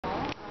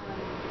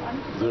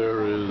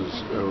There is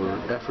our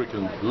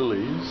African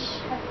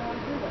lilies.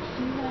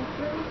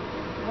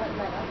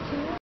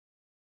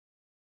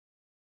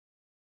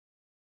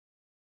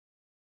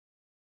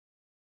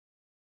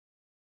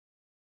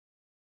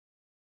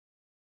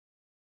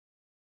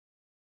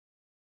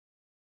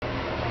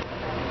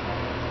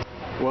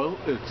 Well,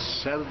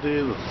 it's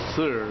Saturday the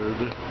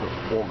 3rd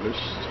of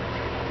August.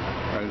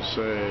 I'm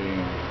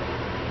saying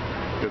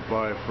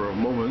goodbye for a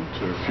moment,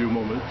 or a few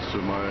moments, to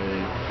my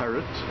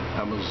parrot,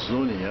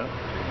 Amazonia.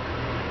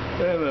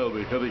 And I'll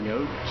be heading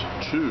out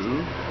to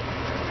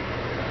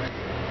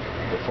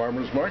the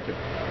farmer's market.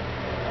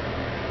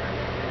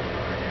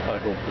 I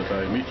hope that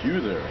I meet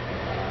you there.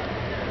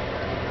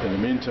 In the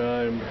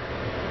meantime,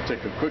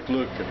 take a quick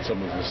look at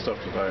some of the stuff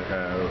that I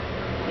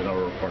have in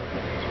our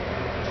apartment.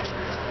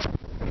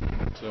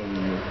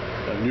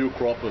 A new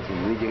crop of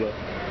arugula.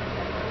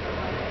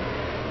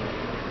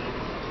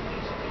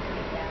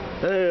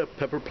 A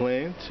pepper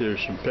plant. Here's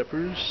some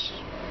peppers.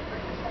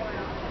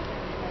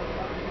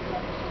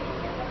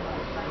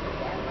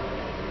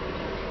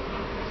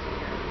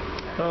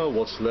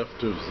 What's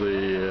left of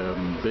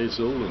the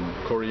basil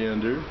and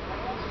coriander,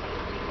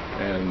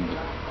 and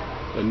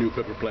a new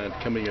pepper plant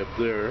coming up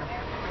there.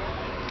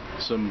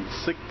 Some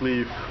thick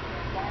leaf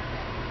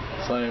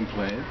thyme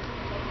plant.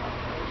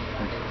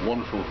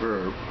 Wonderful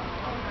herb,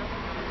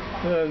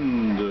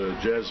 and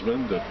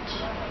jasmine that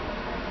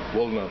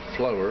will not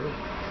flower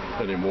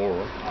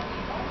anymore,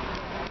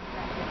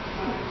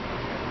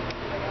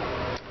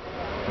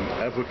 an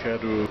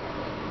avocado,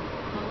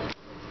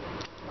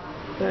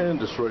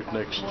 and it's right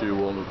next to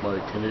one of my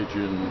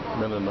Canadian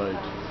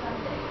Mennonite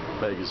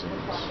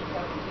magazines.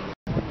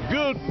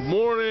 Good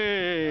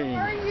morning!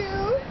 How are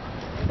you?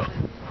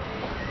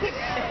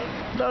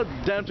 That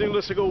damn thing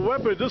looks like a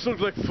weapon. This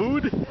looks like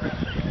food.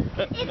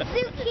 It's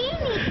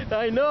zucchini.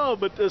 I know,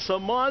 but it's a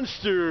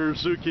monster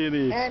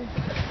zucchini. And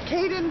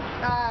Caden,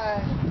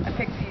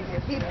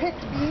 he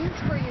picked beans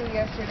for you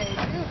yesterday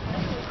too.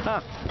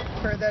 Huh.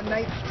 For the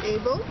night's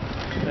table.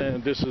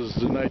 And this is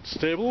the night's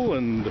table,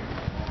 and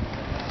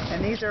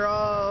these are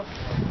all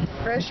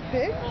fresh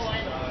picked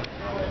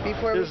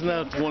before isn't we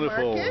that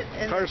wonderful? Market,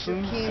 and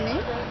Carson,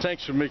 zucchini.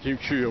 thanks for making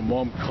sure your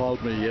mom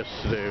called me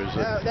yesterday.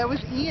 That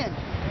was Ian.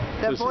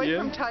 The boy Ian?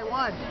 from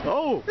Taiwan.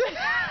 Oh!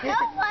 No,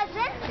 it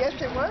wasn't. Yes,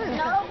 it was.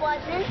 No, it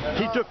wasn't.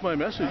 He took my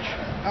message.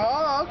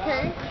 Oh,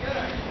 okay.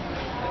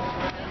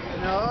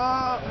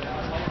 No.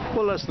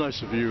 Well, that's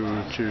nice of you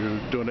to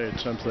donate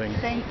something.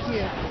 Thank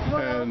you.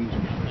 Well, And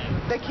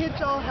the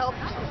kids all helped.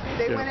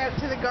 They Yeah. went out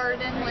to the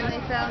garden when they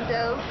found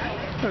out.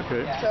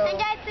 okay. So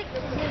And I picked the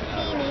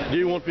zucchini. Do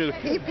you want me to?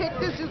 he picked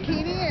the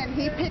zucchini and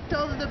he picked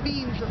all of the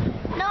beans.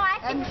 No, I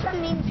picked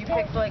some beans. You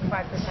picked like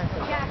 5%.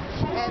 Yeah.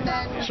 And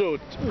then So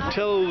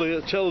tell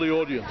the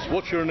audience,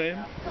 what's your name?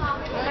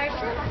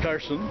 Carson.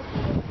 Carson.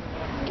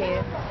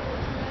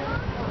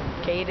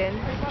 Caden.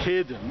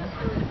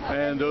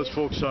 And those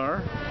folks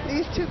are?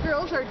 these two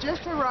girls are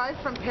just arrived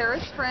from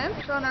Paris,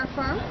 France, on our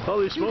farm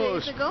Holy 2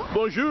 smokes. days ago.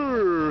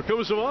 Bonjour,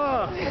 comment ça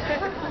va?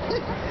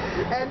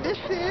 And this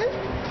is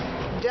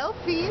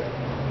Delphine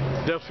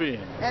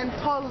Delphine. and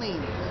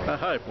Pauline.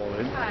 Hi,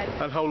 Pauline. Hi.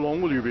 And how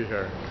long will you be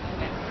here?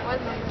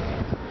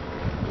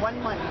 1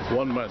 month.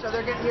 1 month. So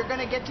you're going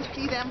to get to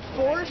see them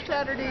 4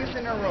 Saturdays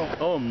in a row.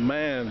 Oh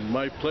man,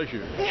 my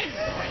pleasure.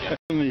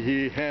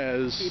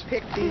 He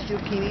picked these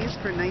zucchinis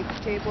for night's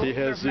table.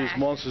 has these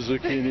monster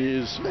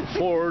zucchinis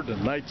for the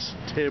night's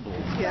table.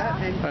 Yeah,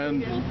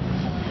 And the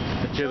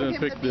Show kid him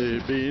picked the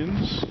the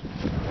beans.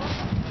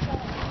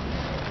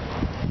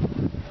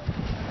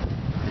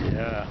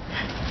 Yeah.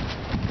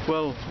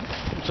 Well,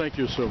 thank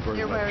you so very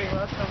you're much. very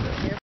welcome.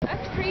 Yes.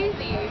 That's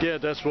crazy. Yeah,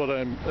 that's what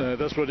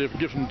that's what they've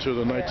given to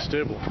the night's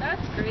table.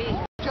 That's great.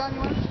 John, you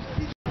want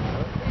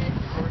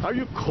to Are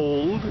you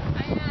cold?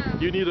 I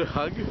am. You need a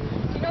hug? You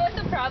know what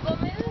the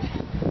problem is?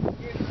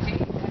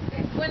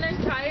 When I'm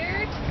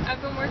tired,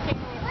 I've been working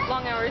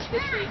long hours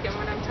this week, and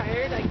when I'm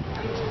tired, I'm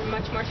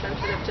much more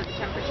sensitive to the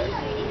temperatures.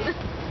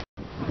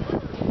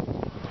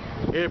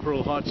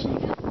 April Hodgson,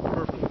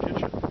 Purple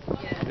Kitchen,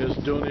 is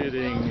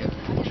donating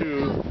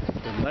to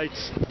the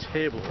night's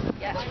table.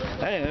 Yeah.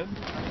 And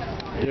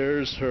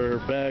here's her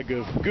bag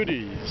of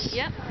goodies.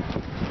 Yep.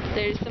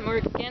 There's some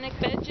organic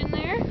veg in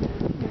there,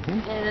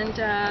 and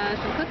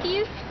some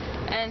cookies,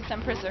 and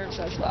some preserves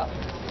as well.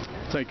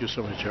 Thank you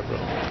so much, April.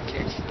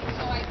 Cheers.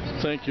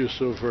 Thank you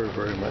so very,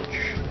 very much.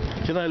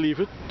 Can I leave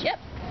it? Yep.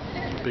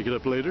 Pick it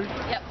up later?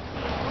 Yep.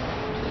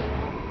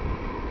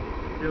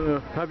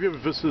 Have you ever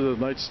visited a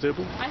night's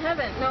table? I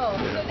haven't, no.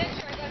 Yeah.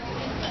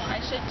 I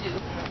should do.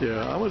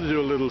 Yeah, I want to do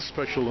a little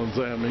special on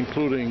them,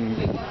 including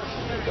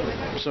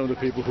some of the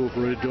people who've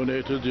already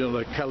donated,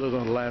 like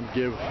Caledon Lamb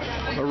gave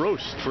a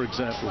roast, for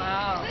example.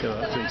 Wow.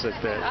 Things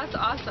like that. That's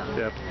awesome.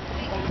 Yep.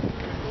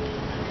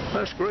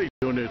 That's great.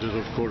 Donated,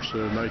 of course, a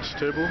night's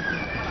table,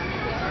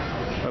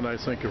 and I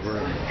thank you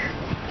very much.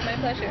 My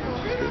pleasure.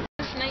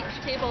 This night's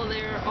table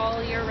there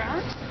all year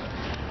round?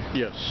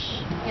 Yes.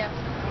 Yep.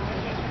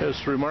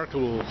 It's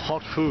remarkable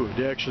hot food.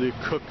 They actually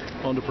cook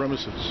on the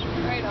premises.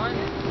 Right on.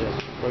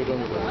 Yes, right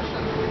on the premises.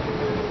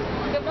 Awesome.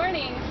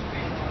 morning.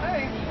 Hi.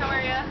 How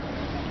are you?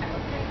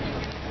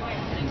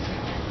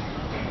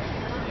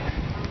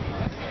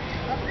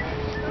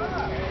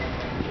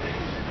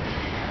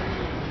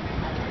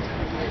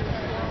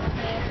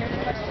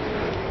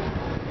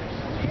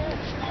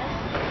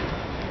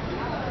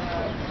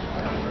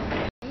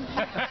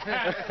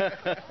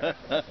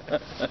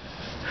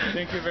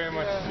 Thank you very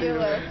much. You're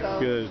welcome.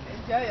 Good.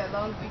 Enjoy your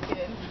long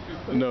weekend.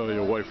 No,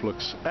 your wife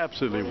looks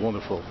absolutely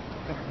wonderful.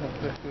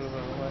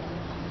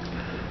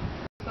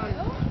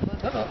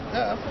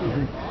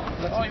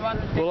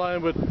 Well,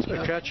 I'm at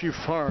Akachi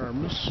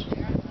Farms,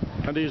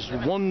 and these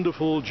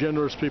wonderful,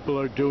 generous people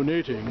are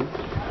donating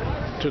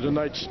to the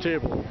Knight's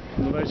Table.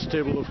 And the Knight's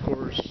Table, of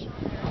course,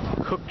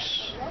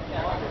 cooks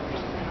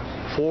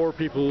for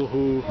people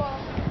who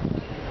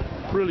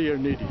really are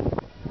needy.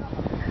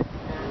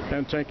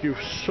 And thank you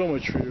so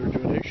much for your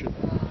donation.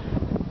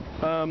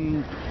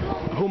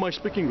 Who am I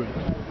speaking with?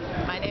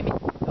 My name is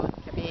Yvonne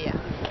Kabea.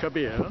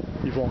 Kabea,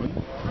 Yvonne,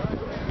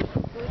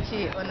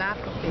 Gucci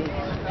Onakope.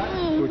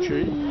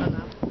 Gucci,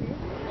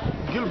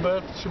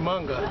 Gilbert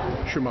Shumanga.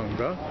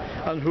 Shumanga,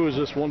 and who is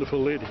this wonderful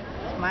lady?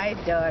 My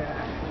daughter,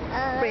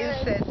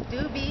 Princess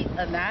Dubi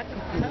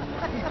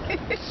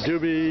Onakope.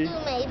 Doobie. You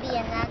may be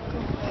a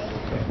nakupe.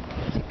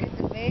 She's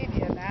a baby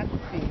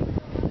Onakope.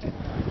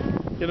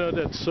 You know,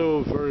 that's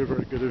so very,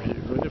 very good of you.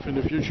 And if in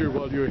the future,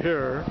 while you're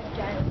here,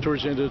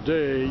 towards the end of the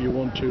day, you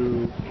want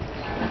to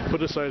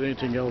put aside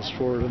anything else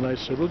for the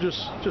Knight's Table,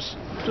 just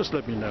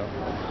let me know.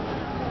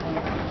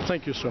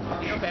 Thank you so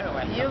much. You're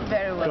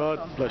very welcome.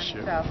 God bless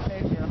you. It's our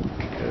pleasure.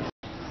 Okay.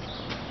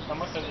 How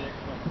much are the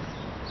eggplant?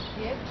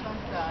 The eggplant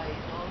is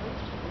always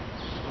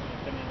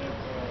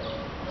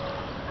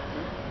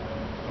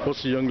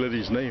What's the young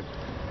lady's name?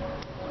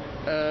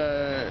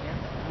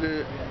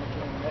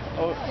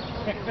 Oh,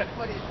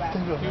 what is that?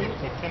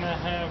 can I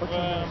have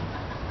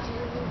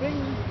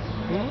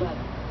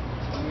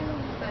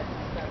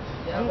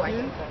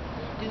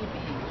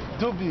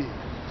Dubi.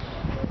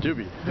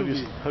 Dubi?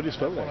 Doobie. How do you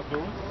spell that?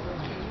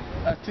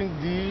 I think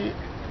D-U-B-I.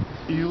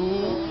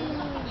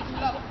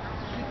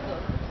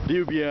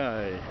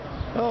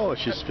 Oh,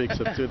 she speaks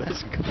up too.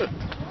 That's good.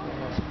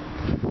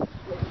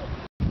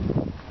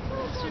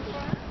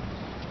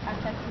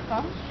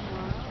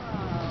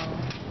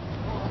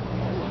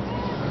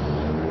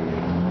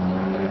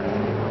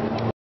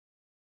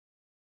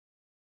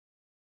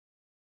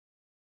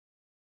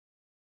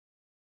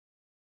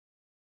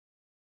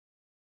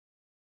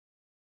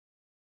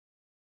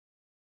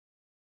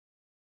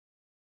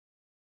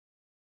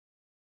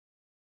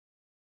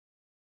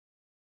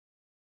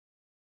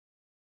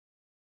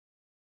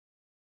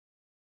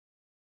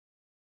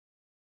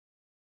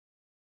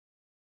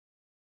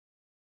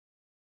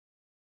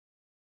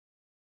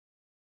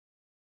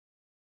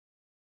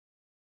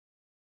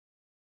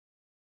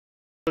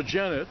 So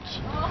Janet,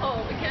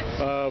 Oh, we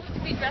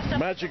can't be dressed up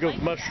Magic like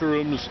of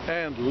Mushrooms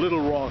and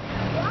Little Rock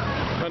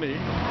Honey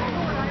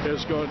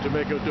is going to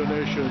make a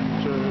donation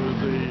to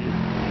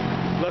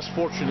the less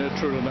fortunate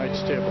through the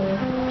Knight's Table.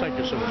 Thank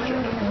you so much,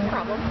 Janet. No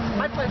problem.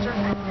 My pleasure.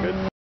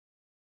 Good.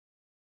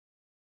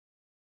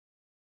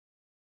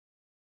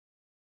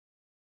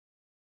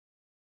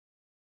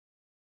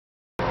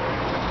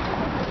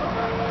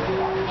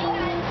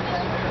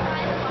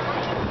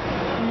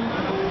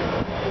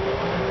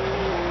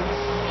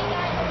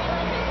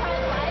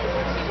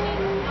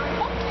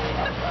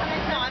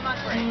 No, I'm on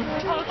break.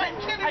 Oh, but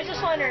I was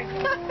just wondering.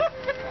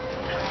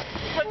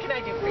 What can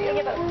I do for you?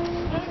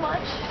 Not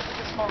much.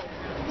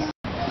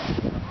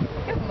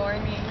 Good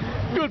morning.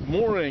 Good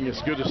morning.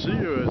 It's good to see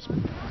you. I was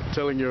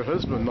telling your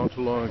husband not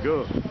too long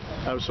ago.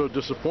 I was so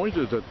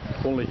disappointed that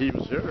only he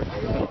was here.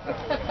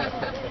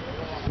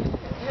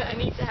 I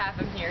need to have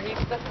him here. He's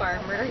the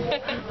farmer.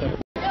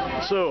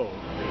 So,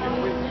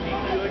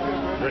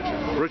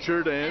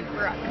 Richard and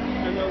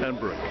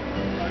Brooke.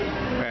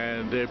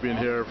 and they've been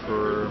here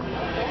for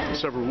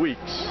several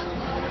weeks,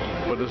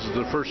 but this is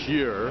the first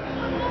year,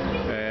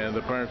 and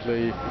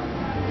apparently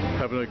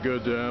having a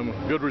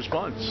good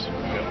response.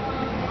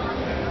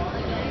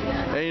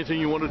 Anything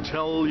you want to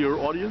tell your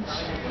audience?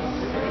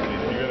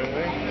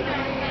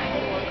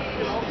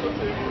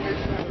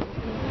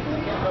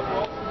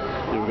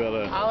 You've got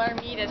a. All our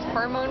meat is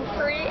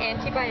hormone-free,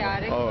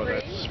 antibiotic-free, Oh,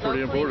 that's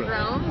pretty locally important.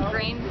 grown,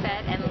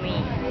 grain-fed, and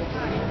lean.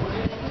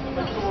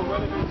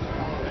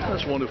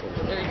 That's wonderful.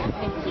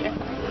 Thank you.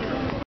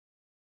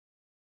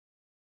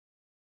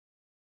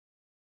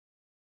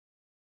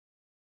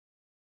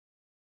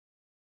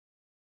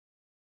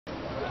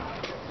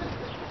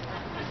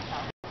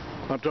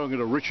 I'm talking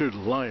to Richard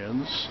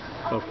Lyons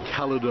of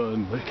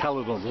Caledon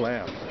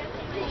Lamb.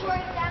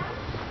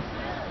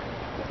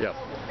 Yeah.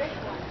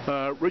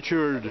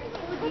 Richard,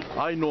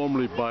 I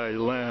normally buy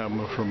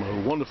lamb from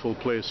a wonderful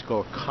place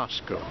called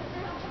Costco.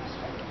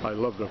 I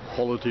love the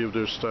quality of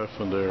their stuff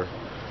and their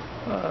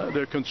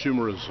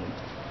consumerism.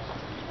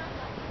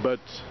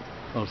 But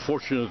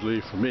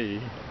unfortunately for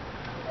me,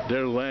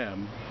 their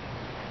lamb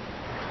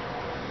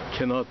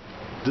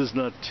does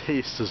not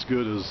taste as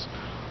good as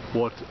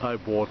what I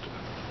bought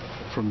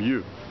from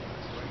you.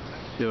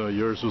 You know,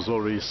 yours was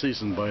already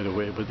seasoned, by the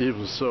way, but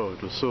even so,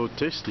 it was so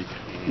tasty.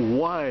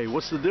 Why?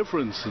 What's the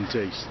difference in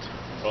taste?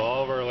 Well,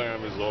 all of our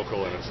lamb is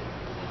local and it's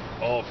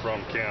all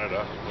from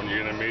Canada. When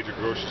you're in a major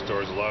grocery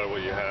stores, a lot of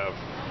what you have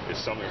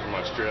is something from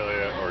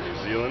Australia or New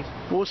Zealand.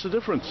 What's the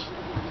difference?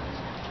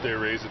 They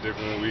raise it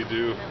different than we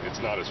do.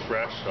 It's not as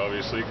fresh,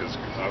 obviously, because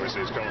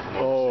obviously it's coming from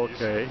Oh, overseas.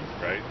 okay.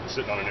 Right? It's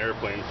sitting on an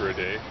airplane for a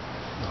day.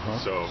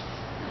 So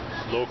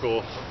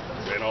local,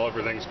 and all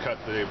everything's cut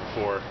the day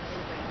before.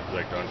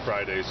 Like on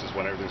Fridays is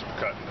when everything's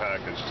cut and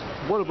packaged.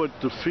 What about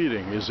the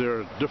feeding? Is there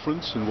a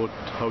difference in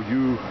how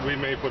you... We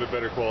may put a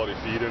better quality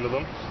feed into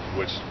them,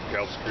 which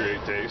helps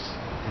create taste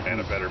and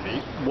a better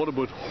meat. What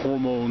about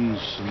hormones?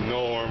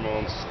 No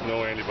hormones,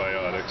 no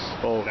antibiotics,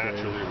 Okay.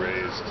 naturally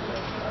raised.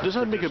 Does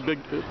that make a big...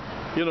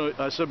 You know,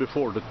 I said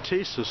before, the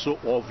taste is so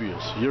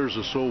obvious. Yours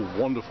is so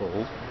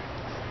wonderful.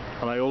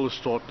 And I always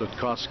thought that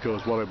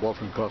Costco, what I bought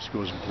from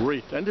Costco, is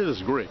great. And it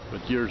is great,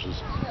 but yours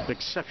is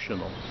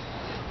exceptional.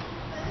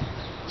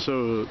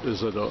 So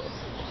is it a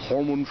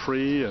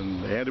hormone-free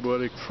and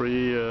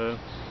antibiotic-free? If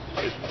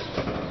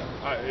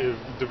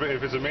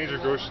it's a major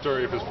grocery store,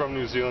 if it's from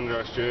New Zealand or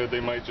Australia, they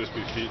might just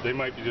be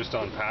just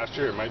on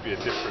pasture. It might be a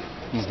different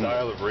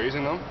style of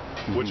raising them,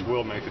 which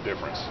will make a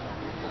difference.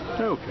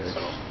 Okay.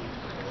 So.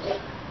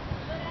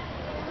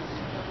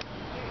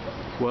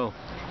 Well,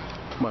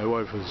 my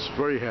wife is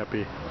very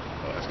happy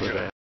That's with good.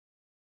 that.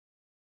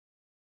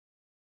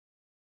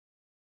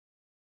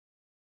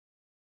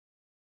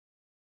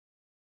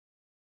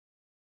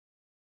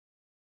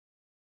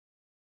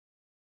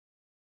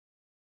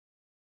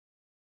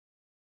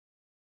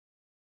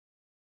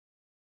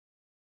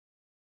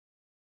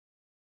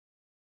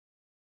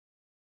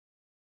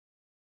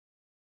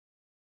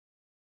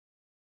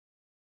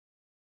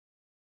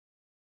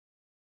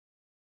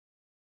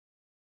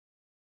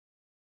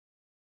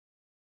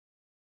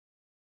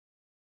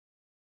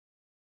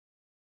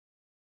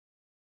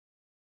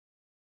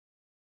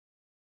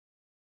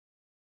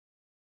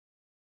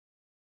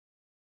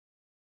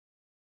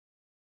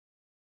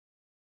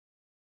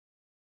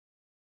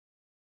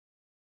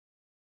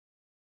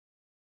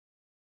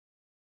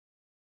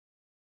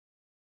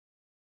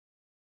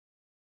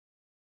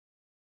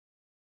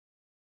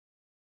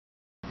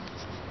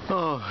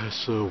 Oh,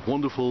 it's a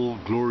wonderful,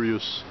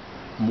 glorious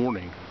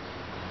morning.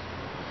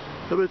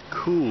 A bit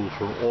cool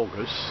for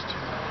August.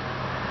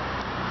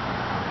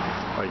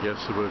 I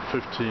guess about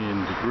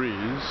 15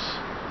 degrees.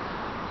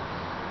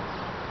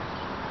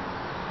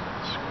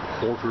 It's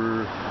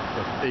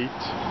 7:45,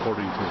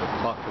 according to the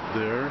clock up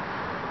there.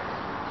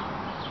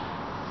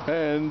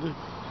 And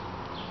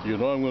you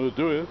know I'm going to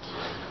do it.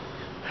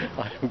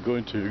 I'm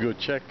going to go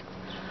check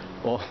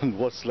on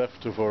what's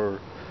left of our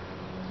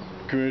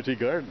community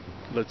garden.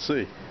 Let's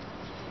see.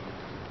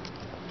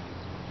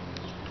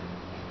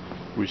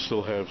 We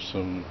still have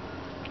some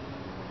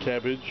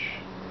cabbage.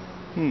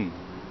 The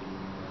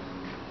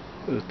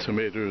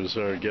tomatoes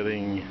are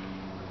getting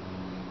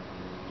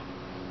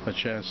a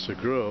chance to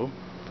grow.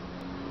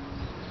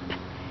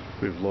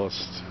 We've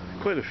lost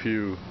quite a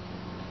few.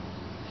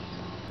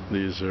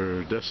 These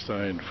are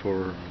destined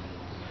for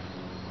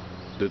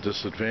the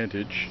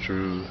disadvantage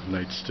through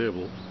night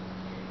stable.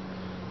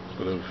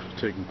 But I've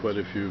taken quite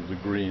a few of the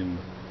green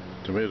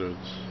tomatoes.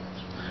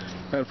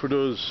 And for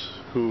those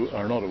who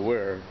are not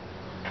aware,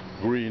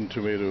 green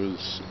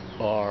tomatoes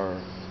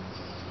are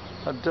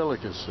a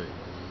delicacy.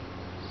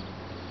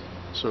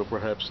 So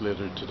perhaps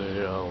later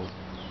today I'll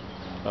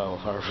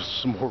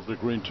harvest some more of the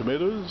green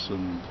tomatoes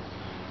and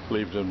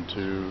leave them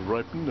to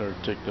ripen, or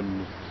take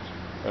them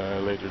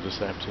later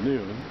this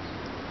afternoon.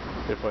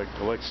 If I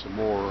collect some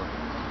more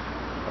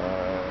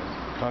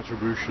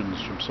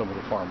contributions from some of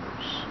the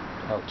farmers,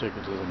 I'll take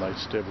it to the night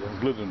stable on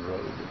Glidden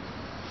Road.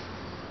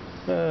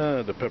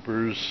 The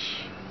peppers.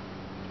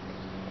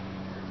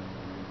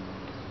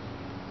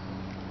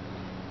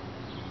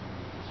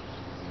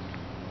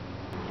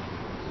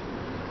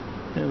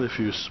 And a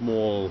few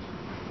small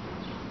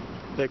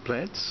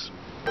eggplants.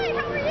 Hey,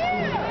 how are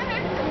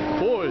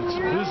you? Boy, it's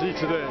busy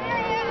today.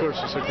 Of course,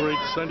 it's a great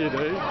sunny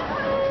day.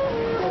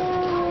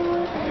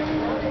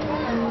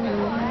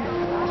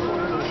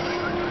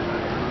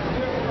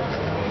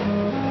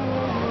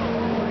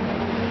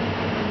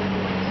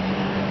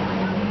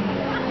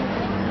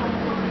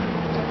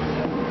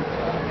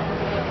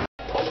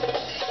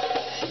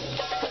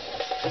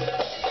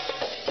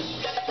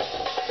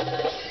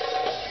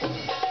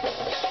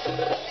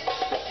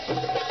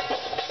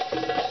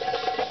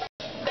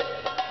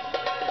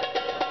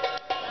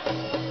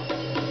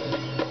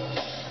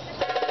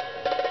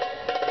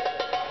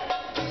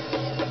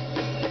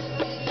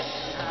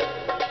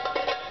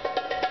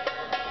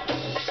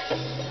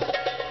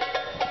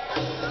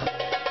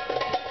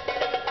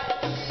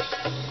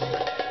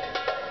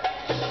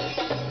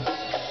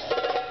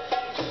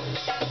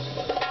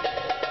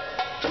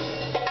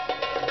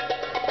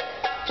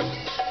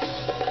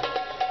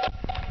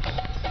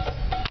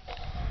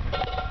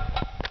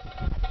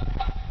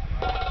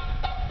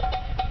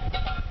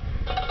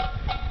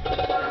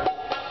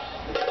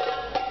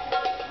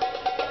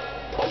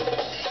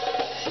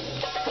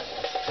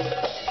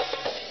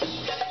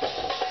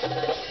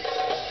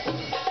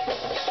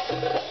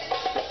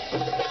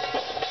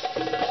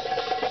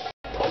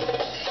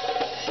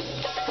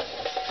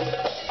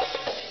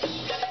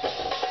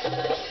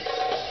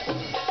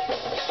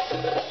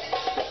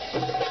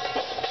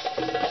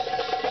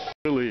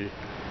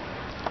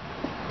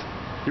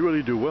 You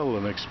really do well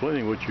in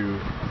explaining what you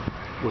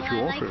I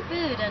offer. like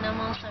food, and I'm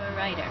also a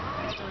writer.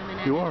 So I'm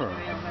an You are?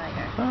 editorial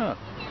writer. Ah.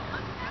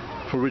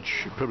 For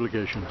which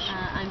publications?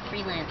 I'm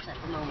freelance at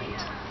the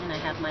moment, and I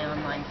have my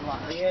online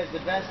blog.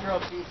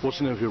 What's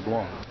the name of your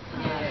blog?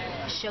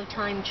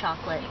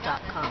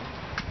 Showtimechocolate.com.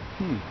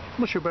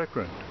 What's your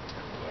background?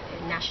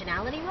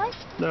 Nationality-wise?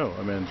 No,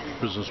 I mean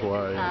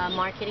business-wise.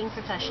 Marketing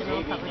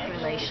professional, public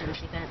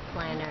relations, event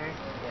planner,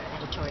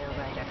 editorial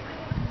writer,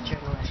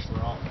 journalist.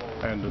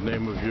 And the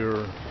name of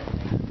your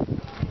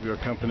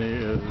company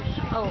is?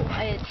 Oh,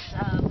 it's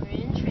we're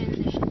in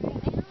transition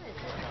right now.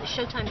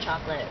 Showtime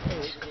Chocolate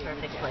is the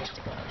perfect place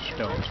to go.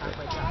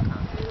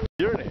 Showtimechocolate.com.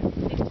 Your name?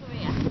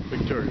 Victoria.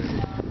 Victoria.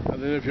 And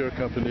the name of your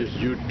company is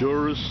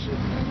Eudorus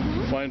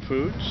Fine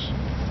Foods?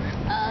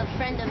 A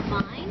friend of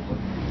mine,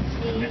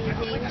 he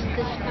named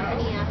this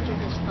company after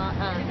his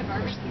father,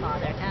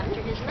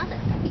 after his mother.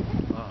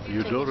 Ah, Took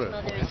his Eudora.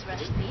 mother's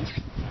recipes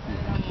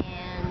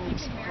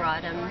and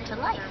brought them to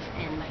life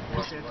and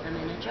preserved them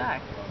in a jar.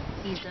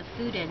 He's a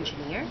food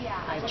engineer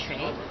by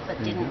trade,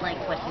 but didn't like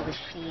what he was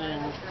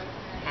seeing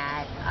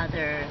at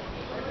other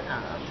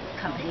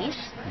companies,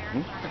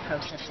 the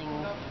process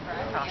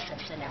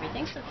and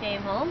everything. So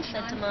came home,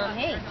 said to Mom,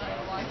 hey,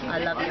 I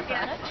love your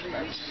product.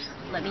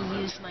 Let me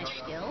use my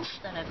skills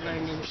that I've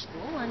learned in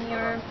school on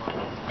your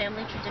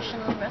family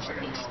traditional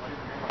recipes.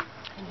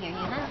 And here you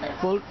have it.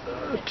 Well,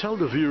 tell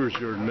the viewers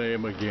your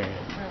name again.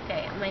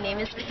 Okay, my name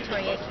is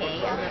Victoria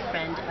Kay. I'm a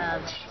friend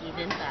of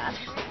Stephen Bass,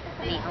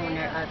 the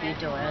owner of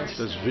Eudora's.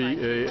 That's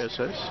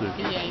V-A-S-S?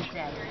 V-A-Z.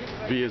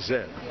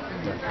 V-A-Z.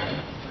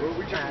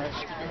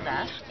 Stephen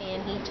Bass,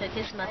 and he took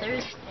his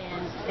mother's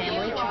and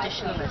family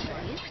traditional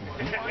recipes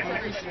and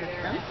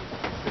preserved them.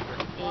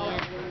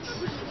 And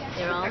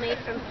they're all made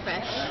from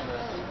fresh,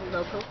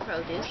 local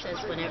produce,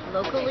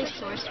 locally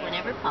sourced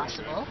whenever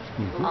possible.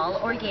 All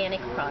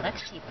organic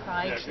products. He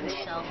prides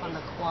himself on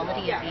the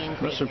quality of the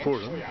ingredients. That's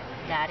important.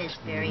 That is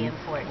very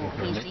important.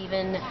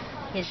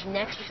 His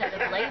next set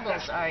of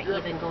labels are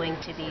even going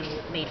to be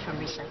made from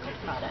recycled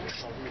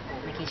products.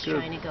 Like he's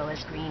trying to go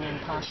as green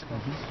as possible.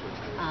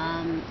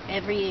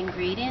 Every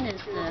ingredient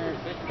is the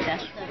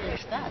best of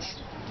its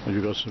best. And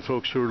you got some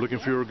folks who are looking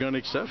for your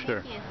organic stuff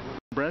there.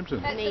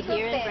 Brampton. Made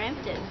here in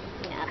Brampton.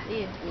 Yeah,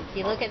 if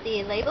you look at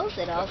the labels,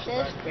 it all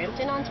says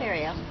Brampton,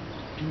 Ontario.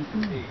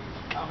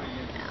 Yeah.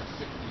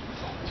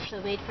 So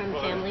made from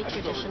family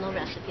traditional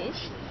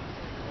recipes,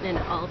 and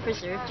all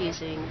preserved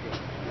using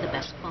the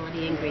best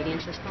quality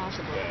ingredients as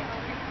possible.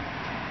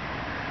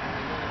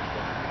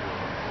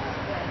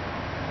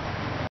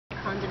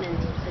 Condiment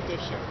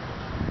addition.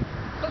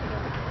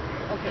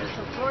 Okay,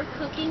 so for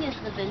cooking is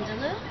the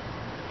vindaloo.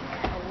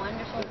 A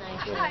wonderful,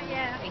 nice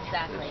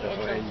exactly.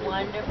 It's a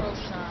wonderful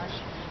sauce.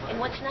 And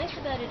what's nice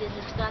about it is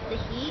it's got the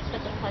heat,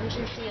 but the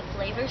pungency of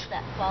flavors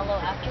that follow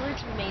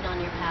afterwards remain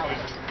on your palate.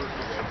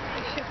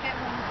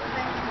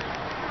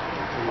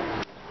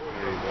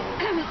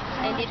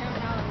 And if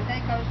they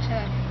go to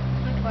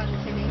good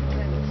ones in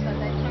England, so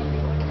they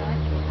probably would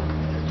like it.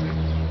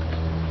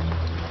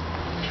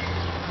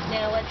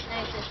 Now what's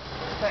nice is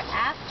for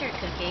after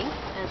cooking,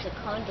 as a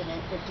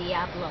condiment, the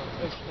Diablo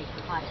is the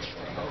hottest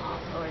of them all,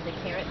 or the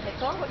carrot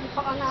pickle. What you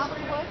put on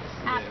afterwards?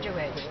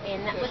 Afterwards.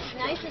 And what's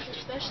nice is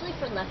especially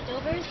for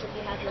leftovers, if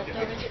you have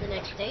leftovers the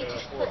next day,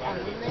 just put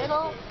a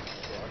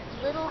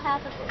little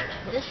half of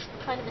this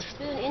kind of a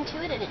spoon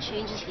into it, and it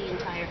changes the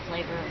entire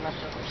flavor of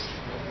leftovers.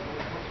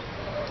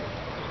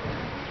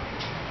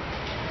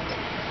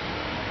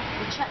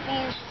 The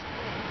chutneys,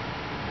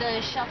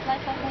 the shelf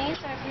life of these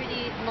are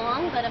pretty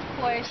long, but of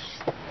course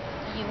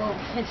you won't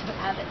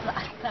have it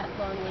last that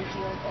long once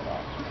you open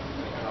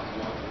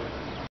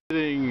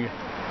it.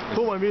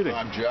 Who am I meeting?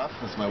 I'm Jeff.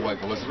 This is my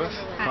wife Elizabeth.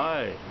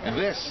 Hi. And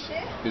this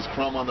is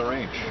Chrome on the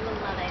Range.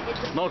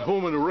 Not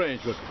home on the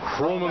range, but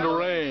Chrome on the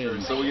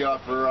range. So we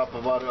offer up a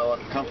lot of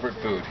comfort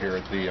food here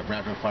at the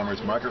Brampton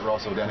Farmers Market. We're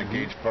also down at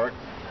Gage Park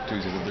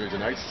Tuesdays and Thursday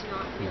nights.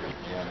 And you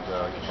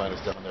can find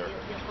us down there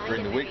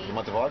during the week, the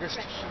month of August.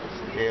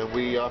 And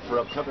we offer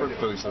up comfort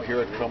food. So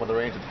here at Chrome on the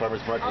Range at the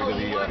Farmers Market, we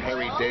do the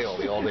Harry Dale,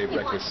 the all-day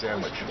breakfast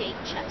sandwich.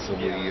 So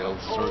we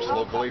source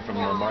locally from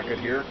our market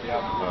here.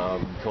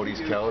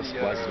 Cody's cows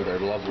supplies us with our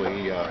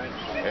lovely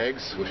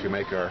eggs, which we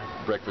make our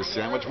breakfast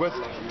sandwich with.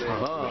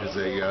 Which is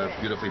a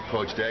beautifully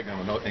poached egg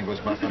on an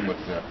English muffin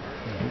with a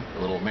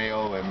little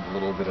mayo and a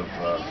little bit of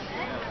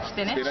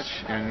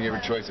spinach, and your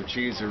choice of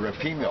cheese or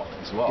pea milk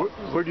as well.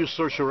 Where do you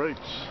source your eggs?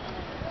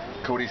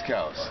 Cody's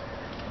cows.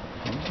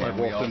 I've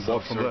often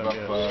bought from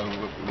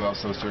them. We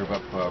also serve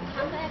up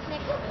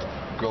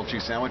grilled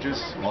cheese sandwiches,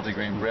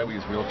 multigrain bread. We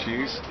use real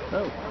cheese.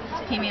 Oh.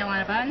 Pea meal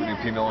on a bun. We do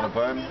pea meal on a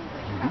bun.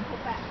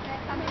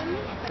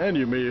 And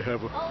you may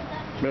have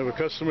a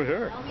customer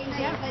here.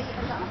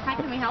 Hi,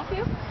 can we help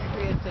you?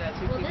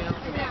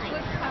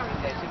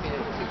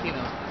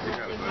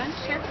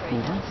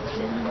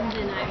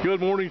 Good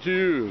morning to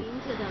you.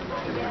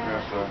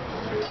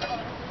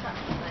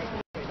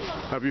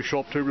 Have you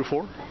shopped here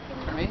before?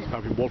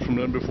 Have you bought from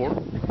them before?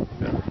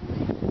 Yeah.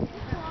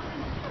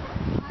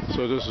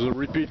 So this is a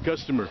repeat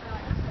customer.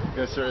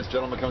 Yes, sir. This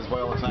gentleman comes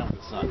by all the time with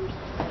his son.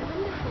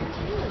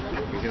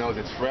 He knows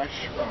it's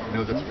fresh, he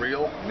knows it's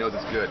real, he knows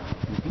it's good.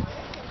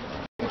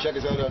 You can check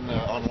us out on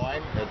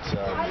online at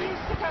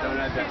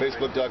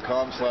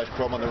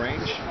facebook.com/Chrome on the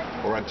Range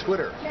or on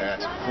Twitter at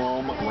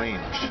Chrome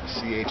Range,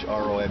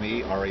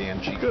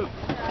 CHROMERANG. Good.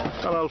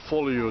 And I'll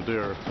follow you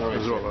there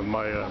as well on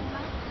my account.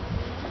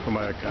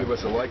 Give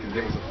us a like and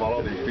give us a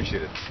follow. We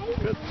appreciate it.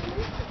 Good.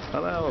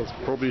 And I'll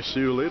probably see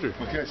you later.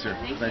 Okay, sir.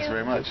 Thanks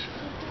very much.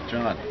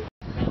 John.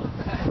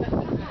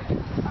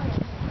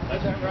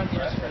 Did that run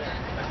yesterday?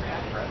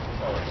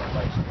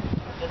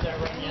 Did that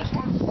run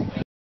yesterday?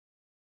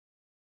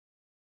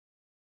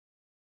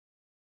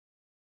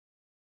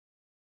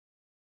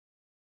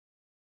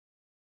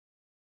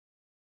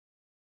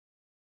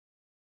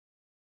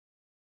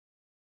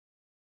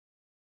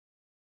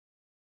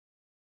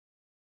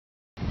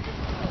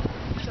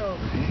 So,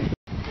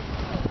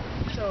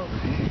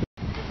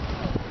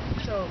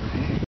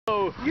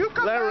 You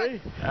come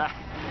Larry.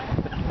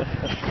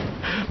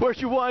 Where's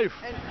your wife?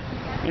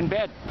 In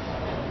bed.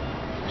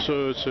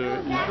 So it's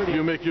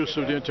you make use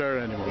of the entire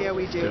animal. Yeah,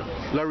 we do.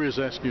 Yeah. Larry is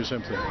asking you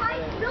something.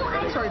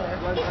 Sorry,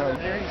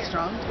 very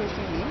strong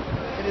tasting meat.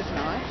 It is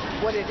not.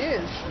 What it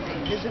is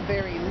a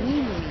very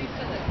lean meat.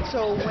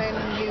 So when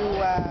you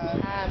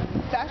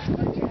fast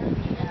cook it,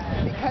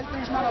 because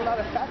there's not a lot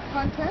of fat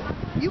content,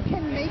 you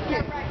can make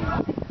it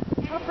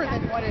tougher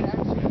than what it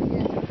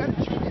actually is. You've got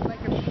to treat it like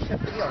a piece of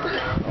veal.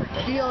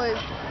 Veal is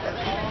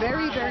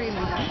very, very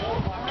lean.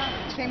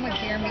 Same with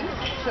deer meat.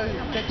 So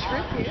the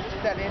trick is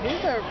that it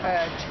is a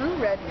true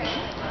red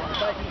meat,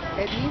 but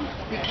it means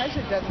because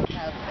it doesn't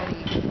have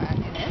any fat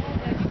in it,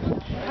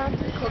 you have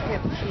to cook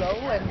it slow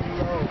and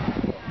low.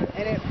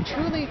 And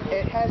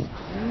it has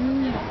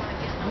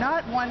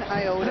not one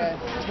iota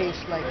does it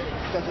taste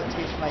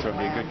like So it'd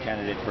be a lamb. good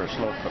candidate for a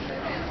slow cooker.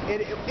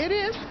 It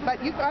is, but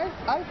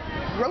I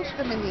roast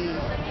them in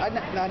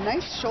a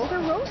nice shoulder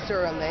roast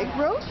or a leg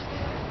roast.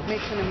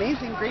 Makes an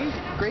amazing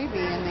gravy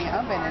in the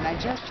oven, and I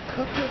just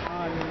cook it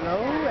on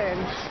low and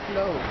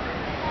slow.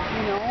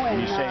 You know,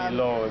 and When you say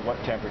low, at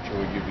what temperature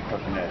would you be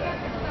cooking that at?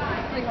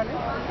 300.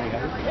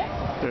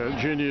 300?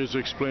 Jeannie is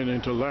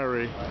explaining to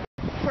Larry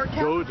For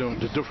goat,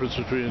 calories, the difference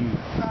between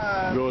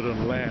goat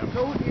and lamb.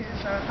 goat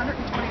is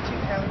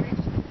 122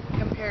 calories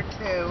compared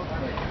to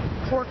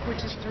pork,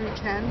 which is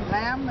 310.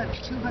 Lamb,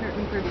 that's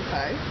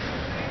 235.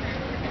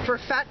 For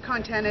fat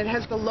content, it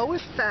has the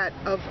lowest fat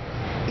of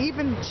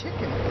even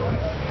chicken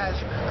has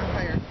a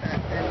higher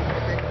fat than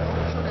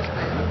goat. So does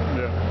lamb.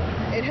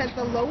 Yeah. It has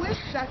the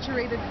lowest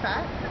saturated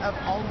fat of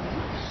all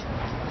meats.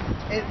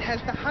 It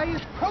has the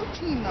highest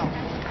protein though,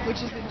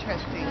 which is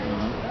interesting,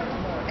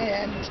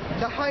 and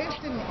the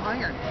highest in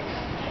iron.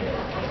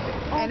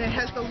 And it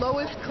has the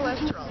lowest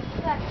cholesterol.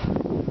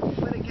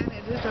 But again,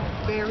 it is a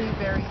very,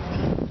 very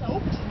lean meat.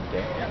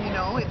 You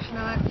know, it's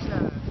not.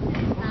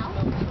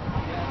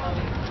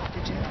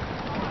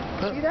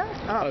 Did you see that?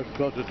 Oh, I've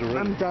got it already.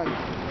 I'm done.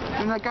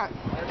 And I got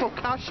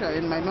focaccia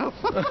in my mouth.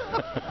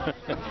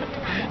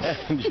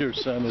 And your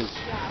son is.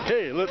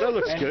 Hey, that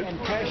looks good. And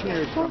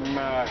cashmere from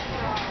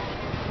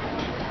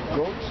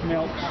goat's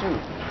milk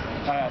soup.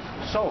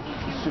 Soap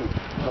soup.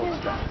 Goat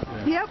stuff.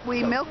 Yep,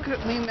 we milk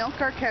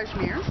our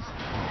cashmeres,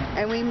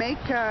 and we make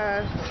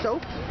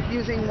soap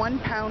using 1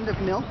 pound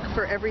of milk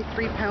for every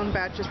 3-pound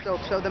batch of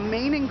soap. So the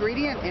main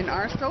ingredient in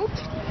our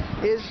soaps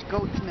is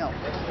goat's milk.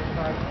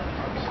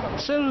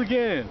 Say it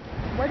again.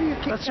 Why do you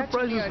keep That catching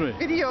surprises me on me.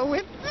 video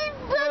with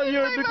Well,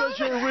 because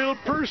you're a real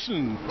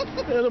person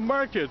in a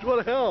market.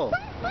 What the hell?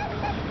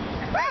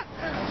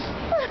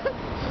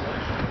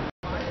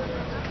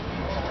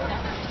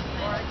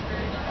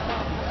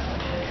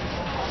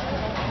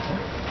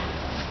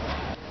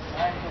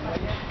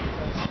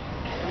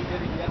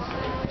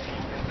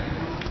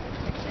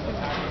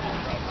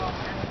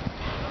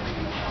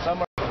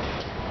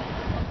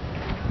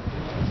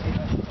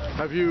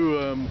 Have you,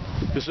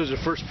 this is your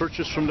first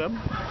purchase from them? No,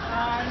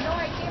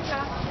 I came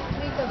last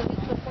week or the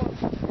week before.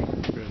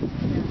 Good.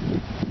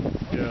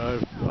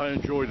 Yeah, I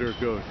enjoy their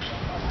goat.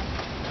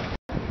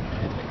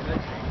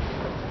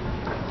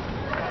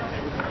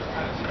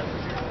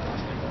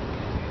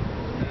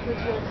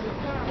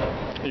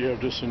 You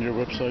have this on your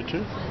website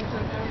too?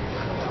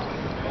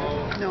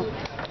 No,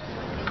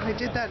 I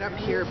did that up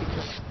here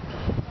because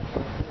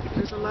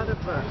there's a lot of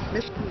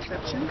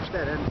misconceptions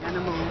that an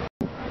animal.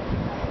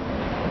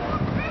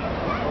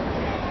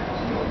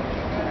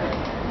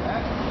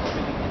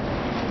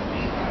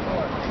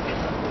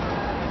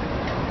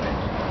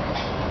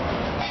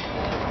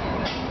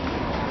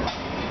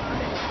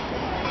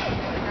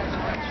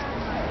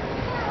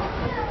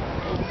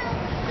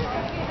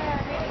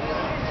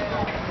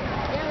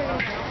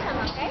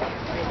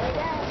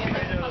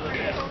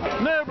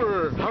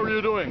 Neighbor, how are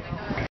you doing?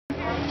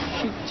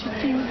 She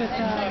thinks that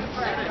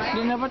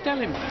they never tell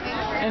him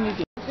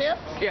anything.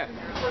 Yeah.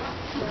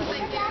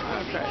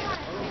 Okay.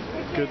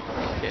 Good.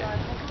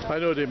 Yeah. I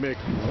know they make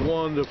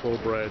wonderful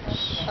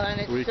breads.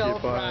 And it's We so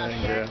keep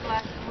buying,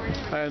 yeah.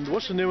 And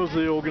what's the name of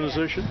the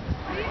organization?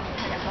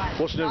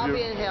 What's the name of your?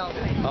 Albion Hill.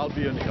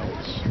 Albion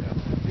Hills. Yeah.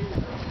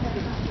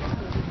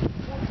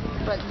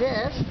 But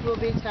this will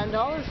be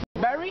 $10.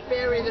 Berry?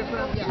 Berry, they're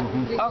from,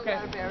 yeah. Okay.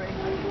 Berry.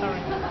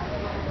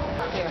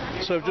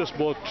 So I've just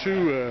bought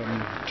two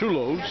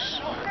loaves,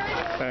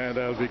 and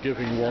I'll be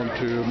giving one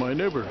to my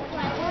neighbor.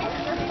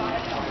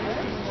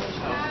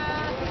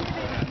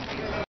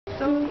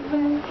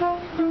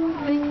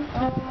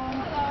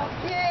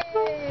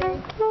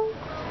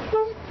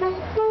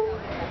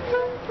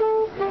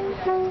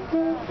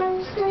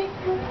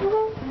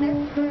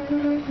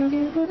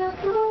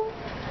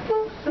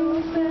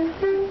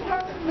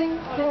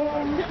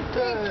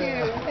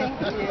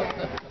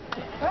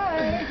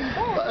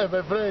 Bye,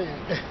 my friend.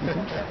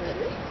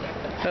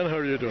 And how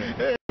are you doing?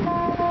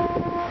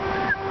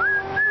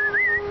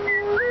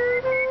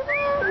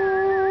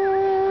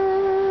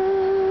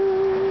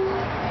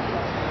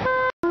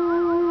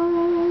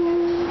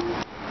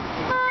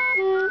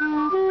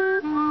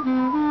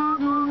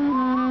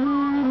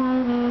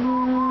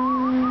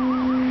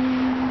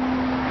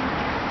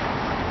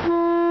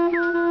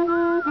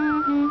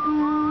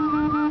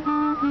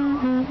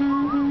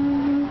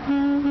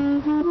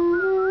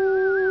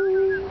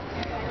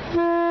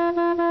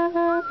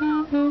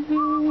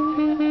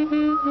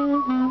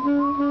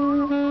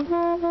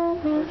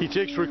 He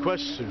takes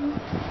requests too.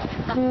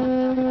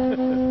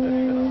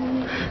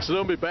 So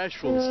don't be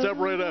bashful. Step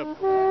right up.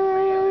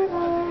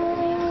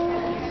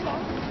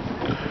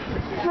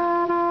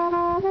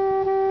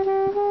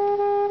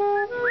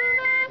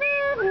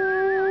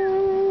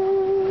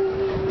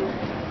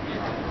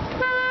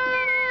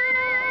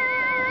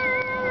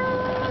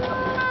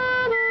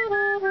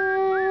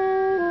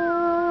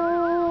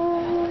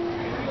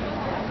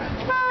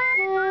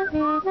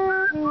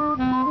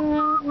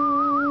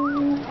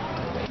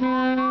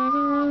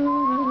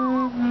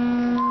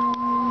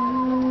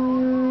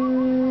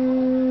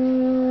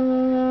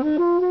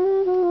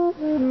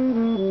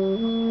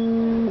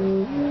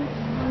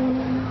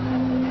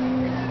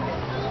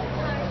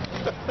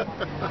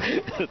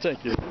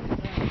 Thank you.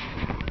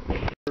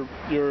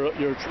 Your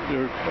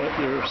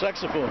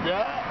saxophone.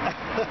 Yeah.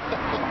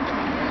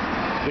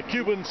 The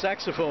Cuban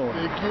saxophone.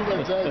 The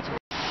Cuban saxophone.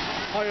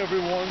 Hi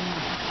everyone.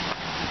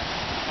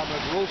 I'm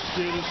at Roast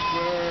Data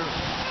Square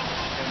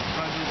in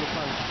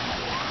Brampton.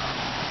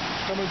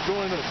 Come and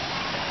join us.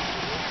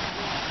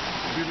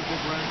 Beautiful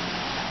Brampton.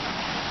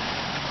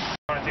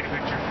 I want to take a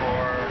picture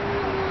for...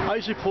 I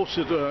usually post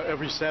it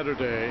every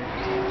Saturday.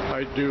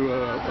 I do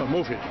a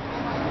movie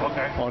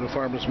on a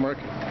farmer's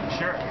market.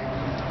 Sure.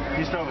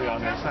 He's probably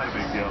on there. It's not a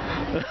big deal.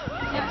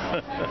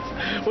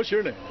 What's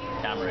your name?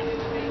 Cameron.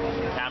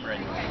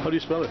 Cameron. How do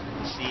you spell it?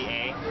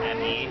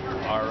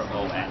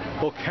 C-A-M-E-R-O-N.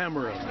 Oh,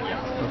 Cameron.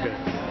 Yeah. Okay.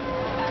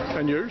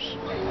 And yours?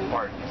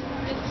 Bart.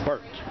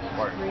 Bart.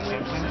 Bart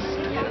Simpson?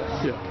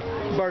 Yeah.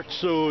 Bart,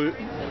 so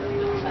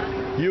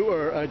you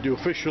are at the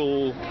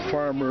official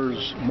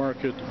farmer's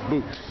market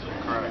booth.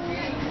 Correct.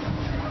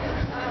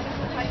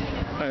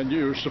 And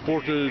you're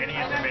supported... Any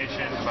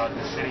information about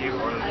the city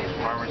or the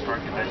farmer's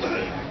market that you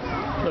need?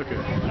 Okay.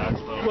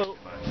 Well,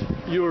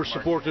 you're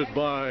supported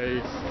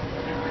by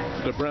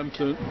the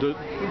Brampton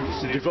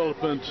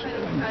Development...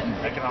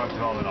 Economic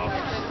Development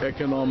Office.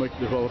 Economic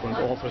Development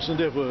Office. And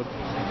they have a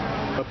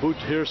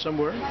booth here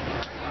somewhere?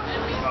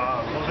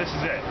 Well, this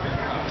is it.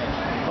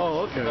 Oh,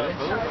 okay.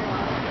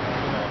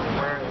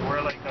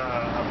 We're like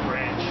a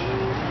branch.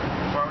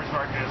 Farmer's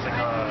market is like a...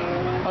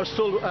 I was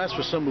told to ask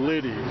for some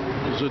lady.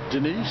 Is it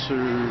Denise or...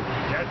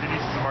 Yeah,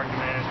 Denise is the market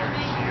manager.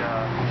 She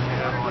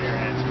has all your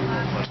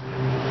answers.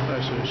 I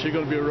see. Is she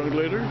going to be around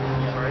later?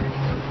 Sorry?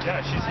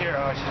 Yeah, she's here.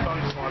 She's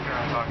probably just walking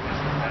around talking to us.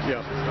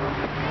 Yeah.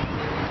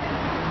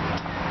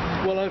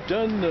 Well, I've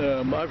done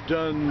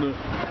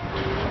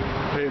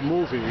a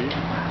movie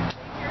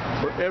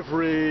for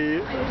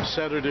every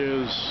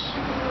Saturday's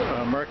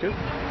market,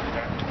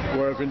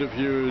 where I've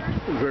interviewed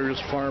various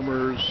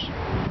farmers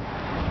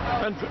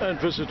and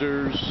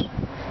visitors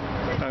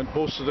and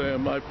posted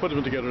them. I put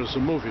them together as a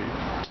movie,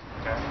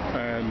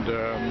 and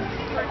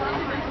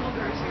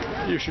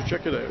you should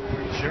check it out.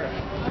 Sure.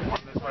 On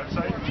this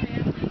website?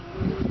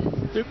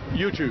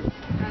 YouTube.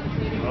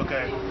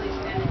 Okay.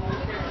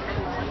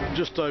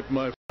 Just type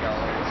my...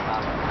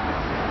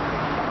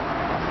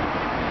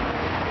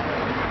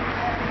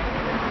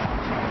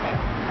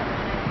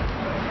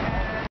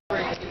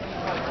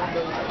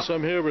 So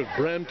I'm here with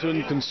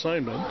Brampton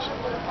Consignment.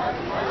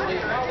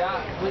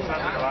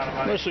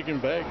 Nice looking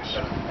bags.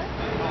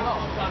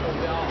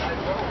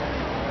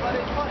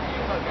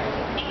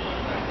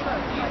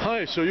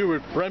 Hi, so you're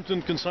with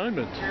Brampton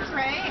Consignment. That's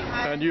right.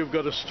 And you've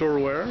got a store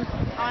where?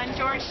 On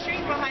George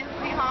Street behind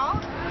City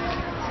Hall.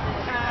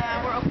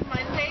 We're open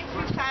Monday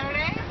through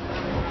Saturday.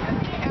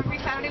 Every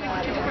Saturday we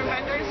have 2 different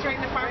vendors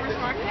during the farmers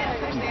market.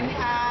 Thursday we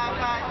have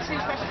 2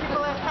 special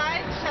people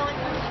outside selling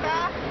to the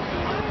staff.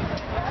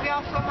 We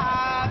also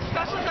have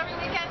specials every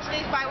weekend.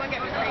 Today's buy one, get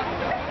one free.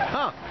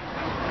 Ah.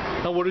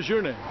 And what is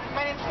your name?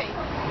 My name's Faith.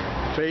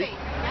 Faith?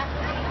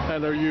 Yeah.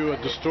 And are you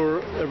at the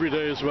store every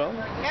day as well?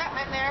 Yeah,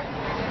 I'm there.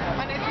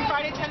 Monday through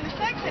Friday 10 to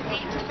 6 and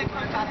 8 to 6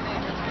 on Saturday.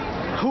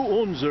 Who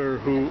owns or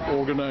who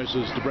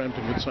organizes the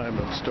Brampton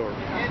Consignment Store?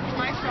 It's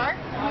my store.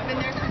 I've been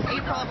there since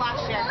April of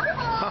last year.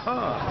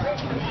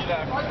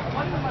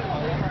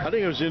 I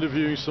think I was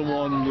interviewing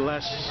someone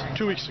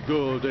 2 weeks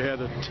ago. They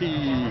had a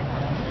tea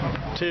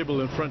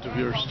table in front of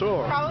your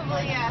store.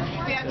 Probably, yes.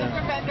 We have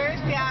different vendors.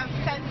 We have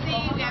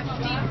Sensi, we have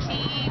steep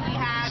tea, we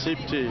have... Steep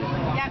tea.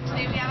 Yeah,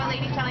 today we have a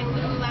lady selling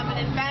Lululemon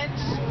and Bench.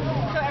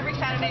 So every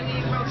Saturday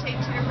we rotate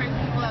 2 different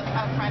people out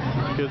front.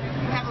 Good. We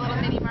have a little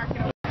mini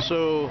market.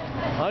 So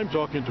I'm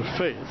talking to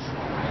Faith,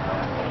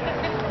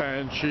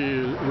 and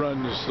she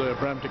runs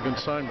Brampton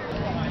Consignment.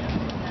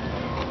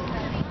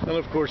 And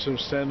of course I'm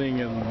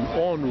standing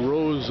on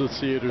Rosa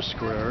Theatre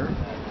Square.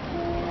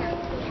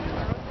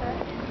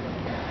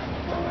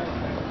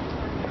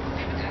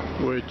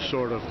 Which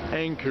sort of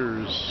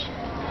anchors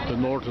the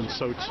north and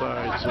south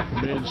sides of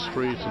Main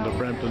Street and the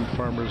Brampton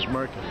Farmers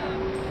Market.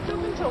 It's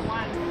open till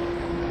 1.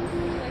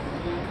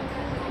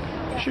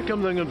 You should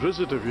come down and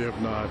visit if you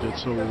have not.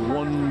 It's a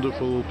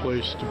wonderful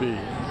place to be.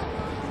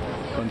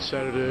 On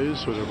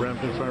Saturdays with the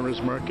Brampton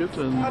Farmers Market,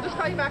 and I'll just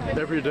call you back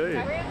every day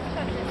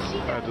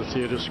at the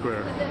Theatre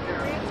Square.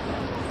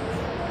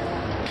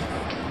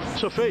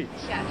 So Faith,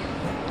 yes.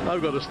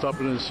 I've got to stop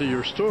in and see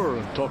your store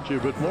and talk to you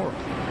a bit more.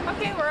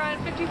 Okay, we're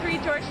on 53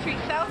 George Street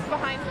South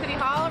behind City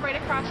Hall, right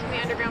across from the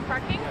underground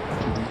parking.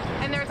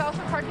 And there's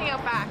also parking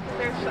out back.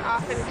 There's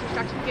often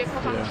construction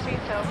vehicles on the street,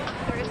 so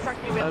there is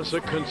parking available. As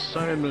a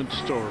consignment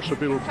store, so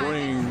people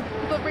bring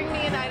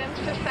me in items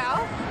to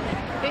sell.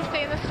 They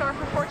stay in the store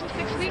for 4 to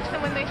 6 weeks,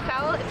 and when they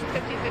sell, it's a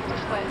 50-50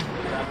 split.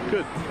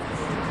 Good.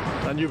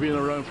 And you've been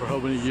around for how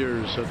many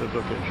years at that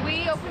location?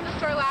 We opened the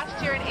store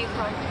last year in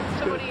April,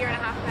 so about a year and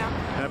a half now.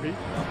 Happy?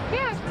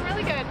 Yeah, it's been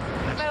really good.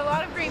 Met a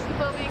lot of great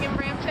people being in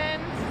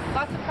Brampton,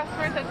 lots of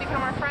customers that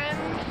become our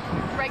friends,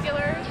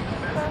 regulars,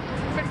 so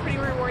it's been pretty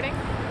rewarding.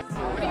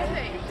 What do you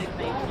think?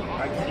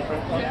 Like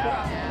different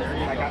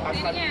like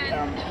actually,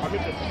 I'm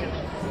interested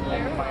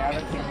in my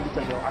other things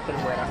because they'll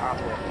actually wear an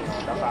artwork.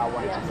 That's how I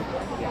wanted to look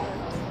like. Yeah.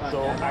 So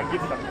I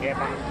give some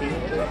airband feel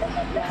to it,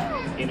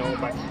 you know,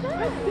 but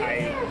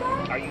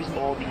I use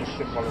all these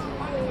symbols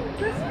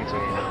into it.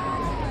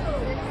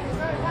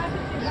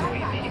 So if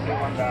you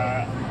want the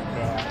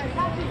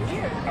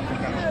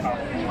African stuff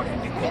you want to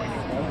decor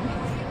your home,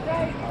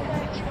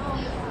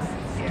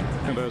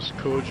 yeah. And that's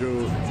Kojo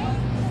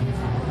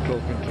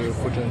talking to a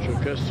potential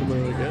customer,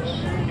 I guess.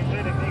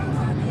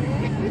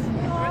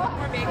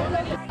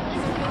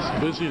 It's a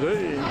busy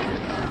day.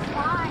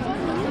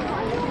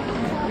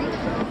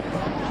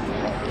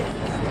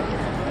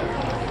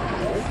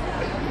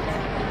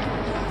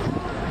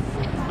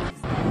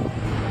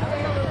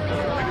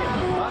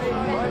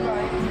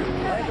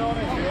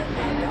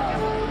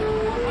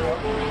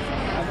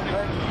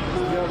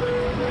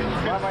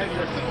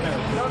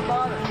 Don't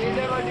bother. They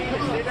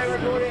never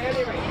go to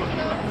anyway.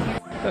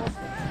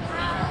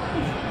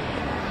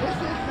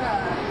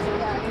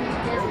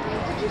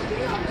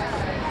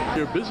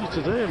 You're busy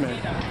today, man.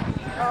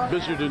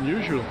 Busier than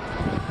usual.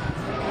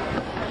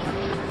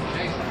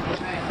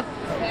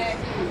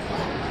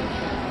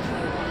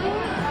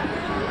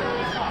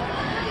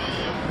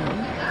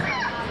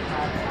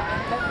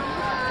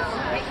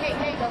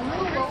 Hey, don't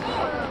move over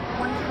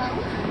one side.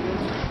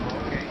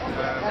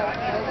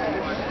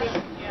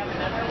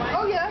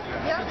 Oh, yeah.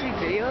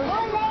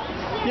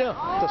 Yeah,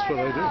 that's what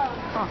I do.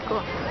 Oh,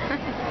 cool.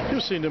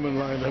 You've seen them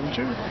online, haven't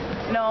you?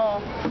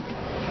 No.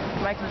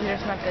 My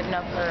computer's not good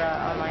enough for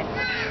online.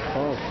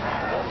 Oh.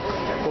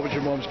 What was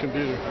your mom's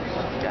computer?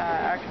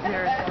 Our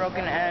computer is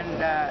broken and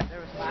there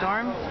was a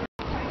storm.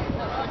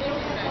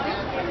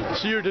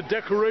 So you're the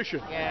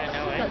decoration? Yeah,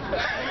 no way.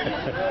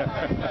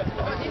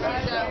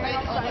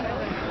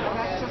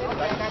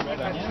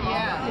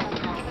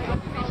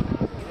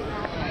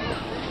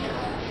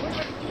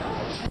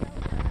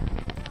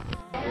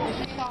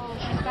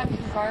 She's got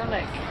some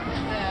garlic.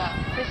 Yeah.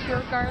 Is this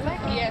your garlic?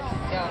 Yes.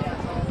 Yeah.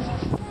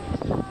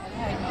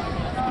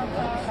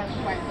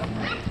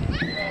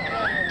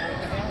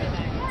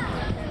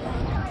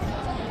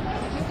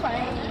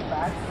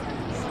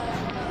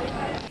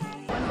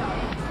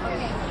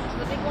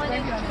 The big one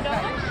is $2.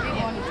 Big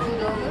one is $2.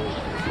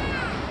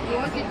 You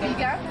want it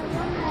bigger?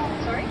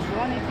 Sorry? You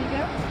want it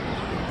bigger?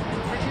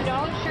 For $2?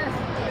 Sure.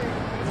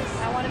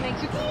 I want to make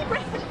zucchini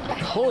bread.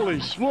 Holy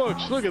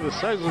smokes, look at the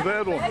size of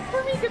that one.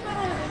 For me, good.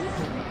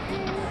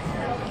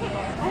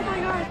 Oh my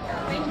God.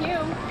 Thank you.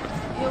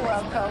 You're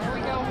welcome. Here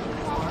we go.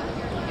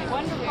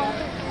 Wonderful.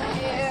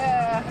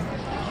 Yeah.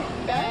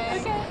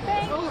 Okay,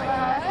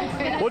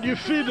 thanks. What do you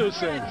feed those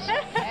things?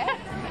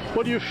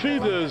 What do you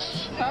feed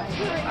those?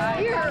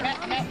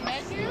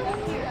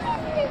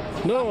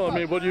 No, I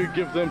mean, what do you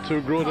give them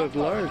to grow that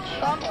large?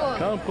 Compost.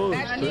 Compost.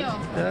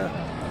 Yeah.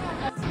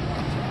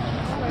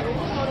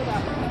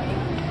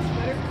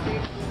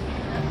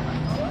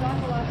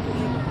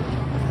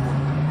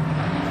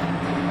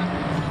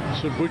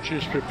 So Butch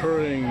is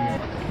preparing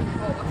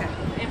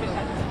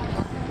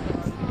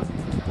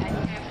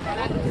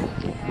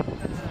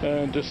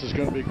and this is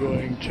going to be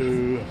going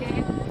to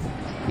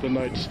the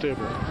night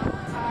stable.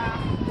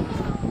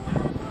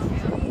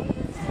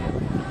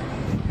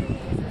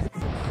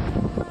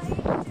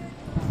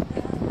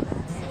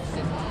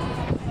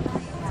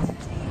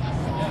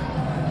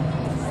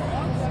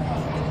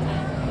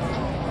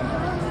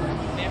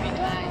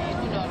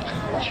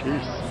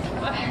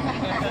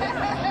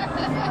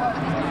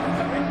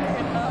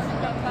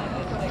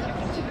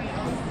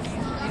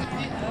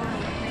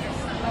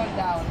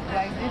 down.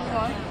 Like this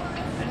one.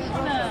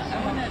 I'm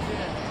gonna do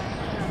it.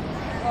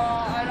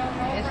 Well, I don't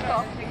know. It's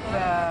soft.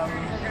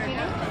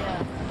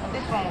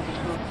 This one will be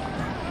good.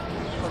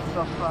 Because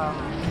of, I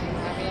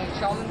mean,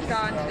 Sheldon's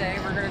gone today.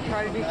 We're going to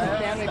try to do some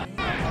family.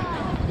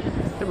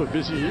 They have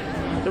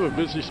a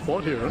busy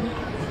spot here. Huh?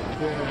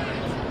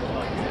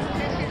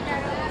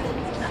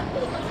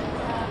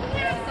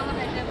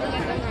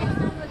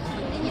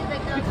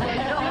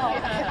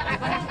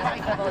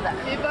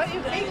 Before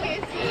you pick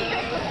it,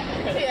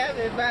 you have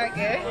a bag,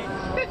 eh?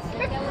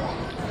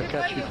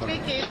 Before you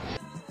pick it.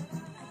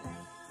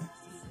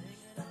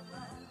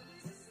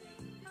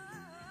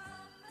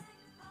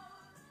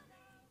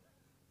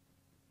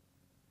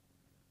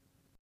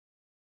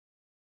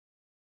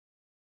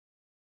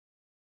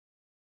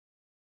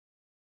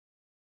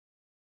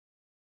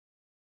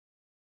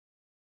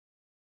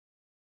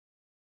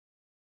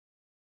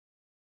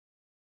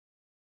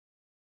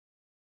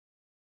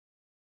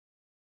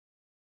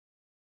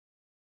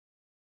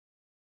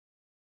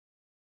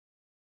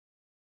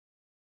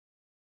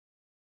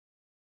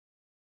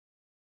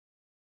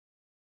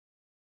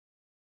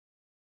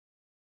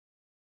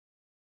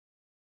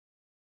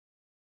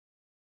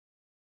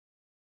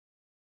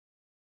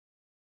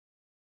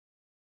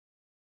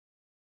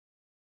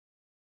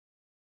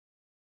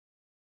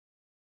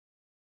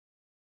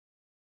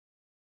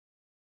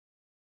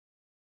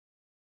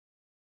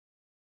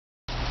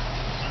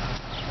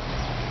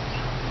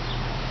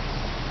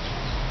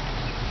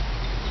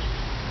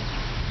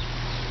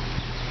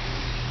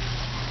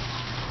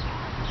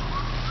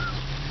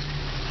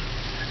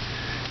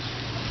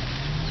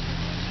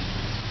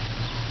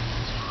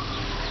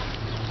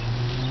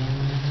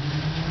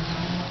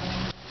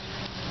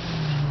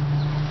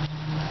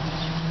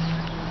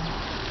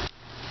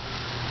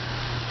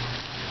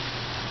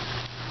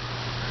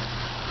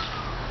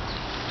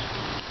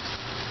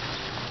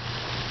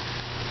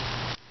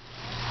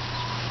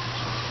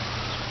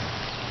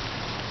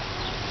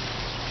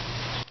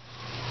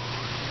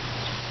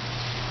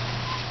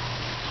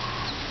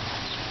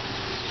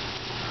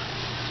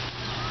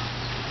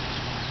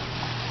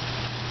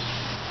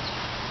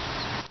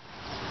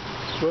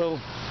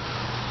 Well,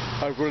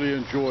 I've really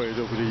enjoyed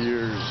over the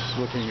years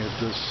looking at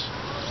this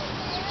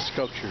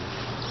sculpture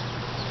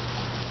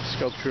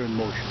in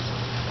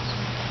motion.